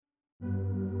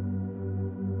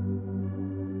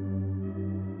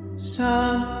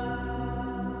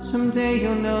Son, someday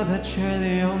you'll know that you're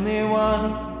the only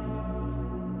one.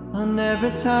 I'll never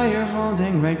tire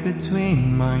holding right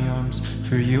between my arms.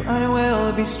 For you I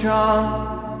will be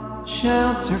strong,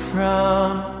 shelter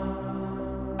from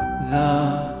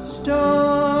the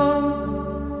storm.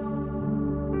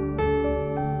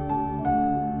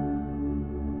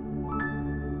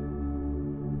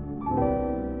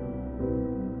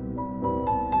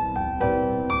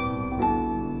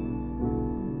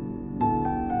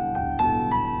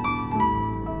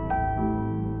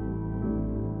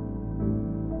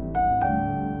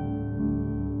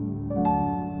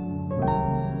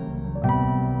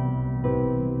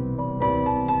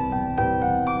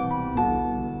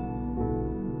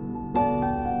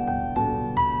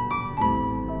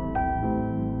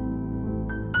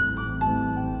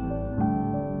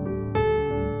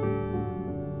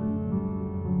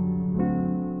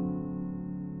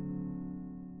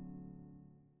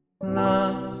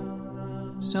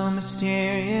 Love, so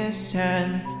mysterious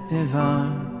and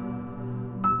divine,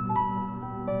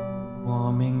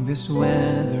 warming this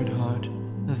weathered heart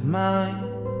of mine.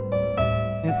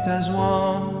 It's as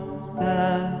warm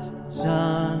as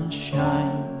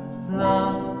sunshine.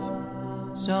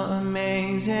 Love, so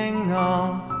amazing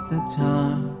all the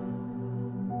time.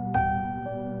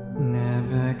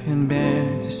 Never can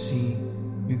bear to see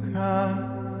you cry.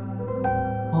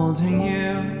 Holding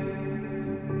you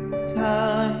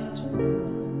tight,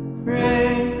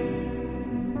 pray,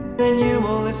 then you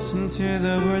will listen to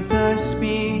the words I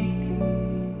speak.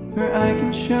 For I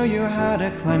can show you how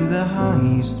to climb the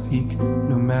highest peak.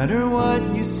 No matter what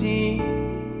you see,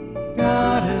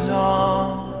 God is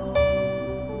all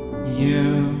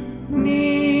you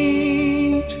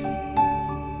need.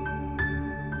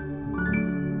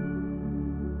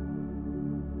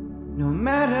 No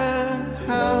matter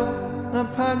how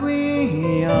apart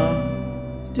we are,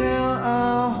 still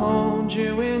I'll hold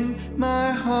you in my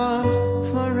heart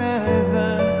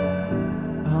forever.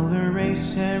 I'll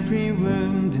erase every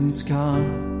wound and scar,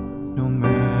 no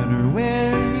matter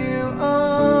where you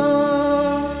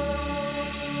are.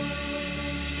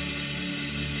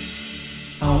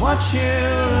 I'll watch you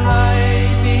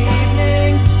like the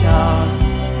evening star,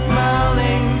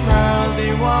 smiling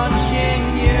proudly, watching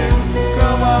you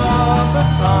grow up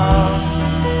afar.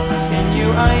 In you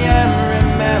I am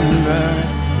remembered,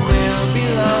 will be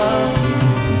loved,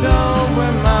 though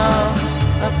we're miles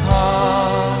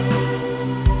apart.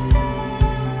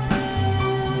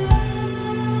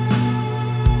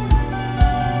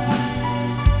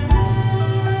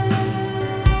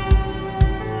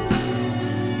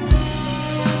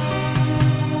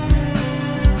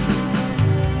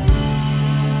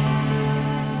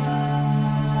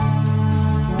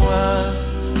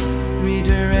 Words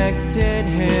redirected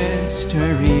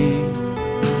history,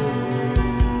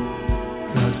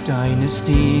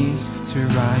 dynasties to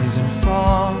rise and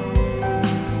fall,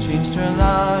 changed our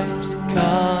lives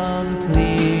completely.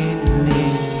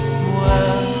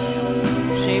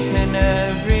 Words shaping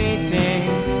everything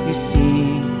you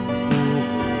see,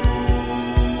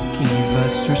 gave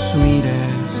us our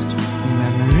sweetest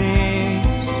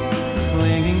memories,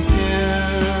 clinging to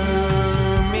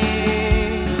me.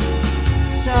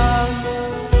 Son,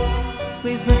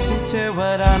 please listen to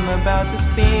what I'm about to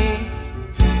speak.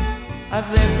 I've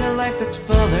lived a life that's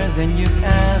fuller than you've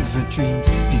ever dreamed,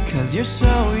 because you're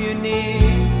so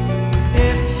unique.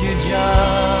 If you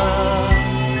just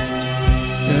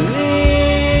believe,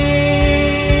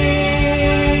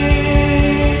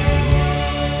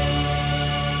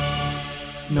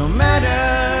 no matter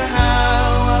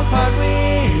how apart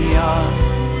we are,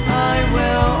 I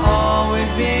will always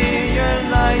be your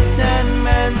light and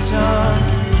mentor,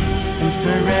 and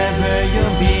forever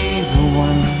you'll be the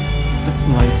one that's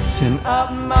lighting up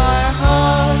my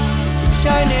heart. Keep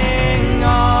shining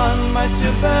on, my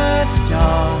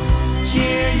superstar.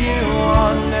 Cheer you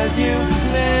on as you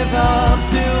live up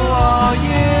to all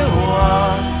you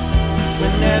are.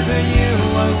 Whenever you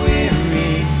are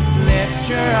weary, lift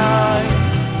your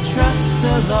eyes, trust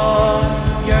the Lord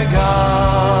your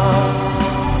God.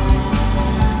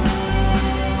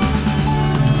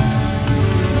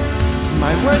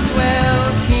 My words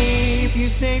will keep you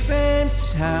safe and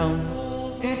sound.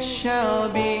 It shall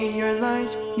be your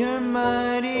light, your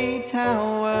mighty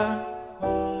tower.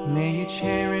 May you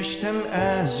cherish them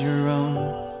as your own,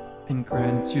 and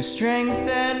grant you strength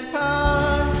and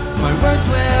power. My words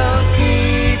will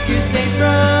keep you safe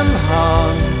from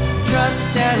harm.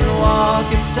 Trust and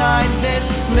walk inside this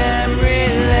memory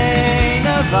lane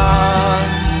of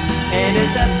ours. It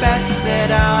is the best that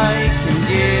I can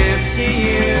give to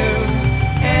you.